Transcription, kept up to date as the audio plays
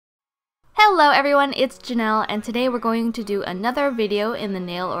Hello everyone, it's Janelle, and today we're going to do another video in the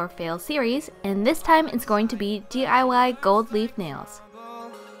Nail or Fail series, and this time it's going to be DIY gold leaf nails.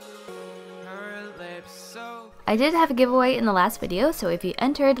 I did have a giveaway in the last video, so if you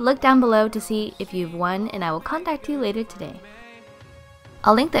entered, look down below to see if you've won, and I will contact you later today.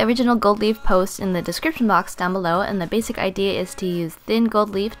 I'll link the original gold leaf post in the description box down below, and the basic idea is to use thin gold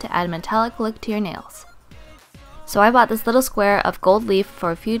leaf to add a metallic look to your nails. So I bought this little square of gold leaf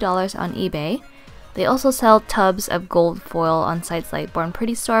for a few dollars on eBay. They also sell tubs of gold foil on sites like Born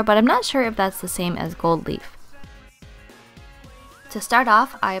Pretty Store, but I'm not sure if that's the same as gold leaf. To start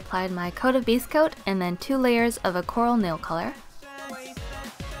off, I applied my coat of base coat and then 2 layers of a coral nail color.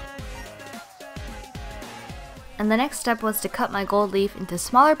 And the next step was to cut my gold leaf into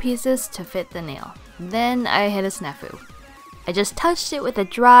smaller pieces to fit the nail. Then I hit a snafu. I just touched it with a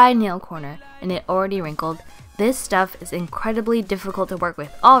dry nail corner and it already wrinkled. This stuff is incredibly difficult to work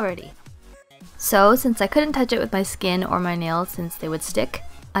with already. So since I couldn't touch it with my skin or my nails since they would stick,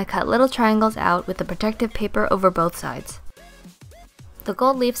 I cut little triangles out with the protective paper over both sides. The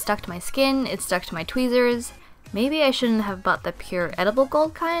gold leaf stuck to my skin, it stuck to my tweezers. Maybe I shouldn't have bought the pure edible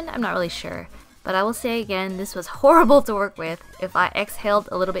gold kind, I'm not really sure. But I will say again, this was horrible to work with. If I exhaled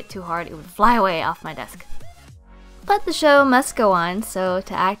a little bit too hard, it would fly away off my desk. But the show must go on, so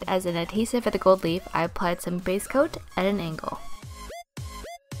to act as an adhesive for the gold leaf, I applied some base coat at an angle.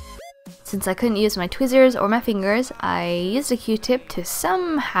 Since I couldn't use my tweezers or my fingers, I used a Q-tip to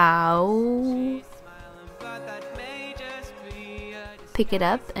somehow pick it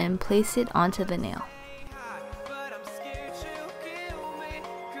up and place it onto the nail.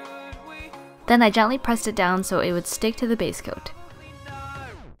 Then I gently pressed it down so it would stick to the base coat.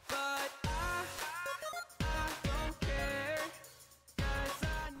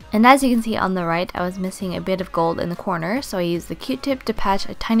 And as you can see on the right, I was missing a bit of gold in the corner, so I used the Q-tip to patch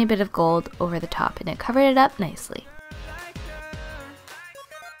a tiny bit of gold over the top, and it covered it up nicely.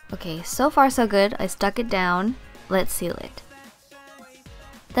 Okay, so far so good. I stuck it down. Let's seal it.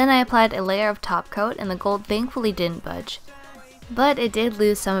 Then I applied a layer of top coat, and the gold thankfully didn't budge. But it did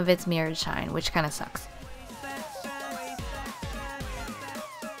lose some of its mirrored shine, which kinda sucks.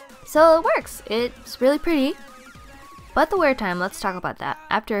 So it works! It's really pretty. But the wear time, let's talk about that.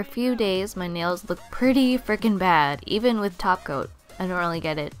 After a few days, my nails look pretty freaking bad, even with top coat. I don't really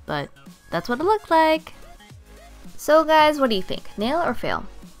get it, but that's what it looked like. So guys, what do you think? Nail or fail?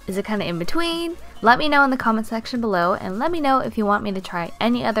 Is it kinda in between? Let me know in the comment section below, and let me know if you want me to try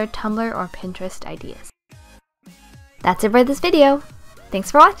any other Tumblr or Pinterest ideas. That's it for this video.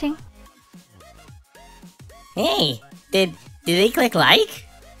 Thanks for watching. Hey, did they click like?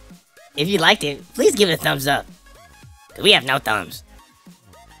 If you liked it, please give it a thumbs up. We have no thumbs.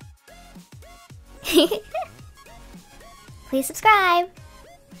 Please subscribe.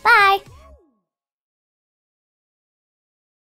 Bye.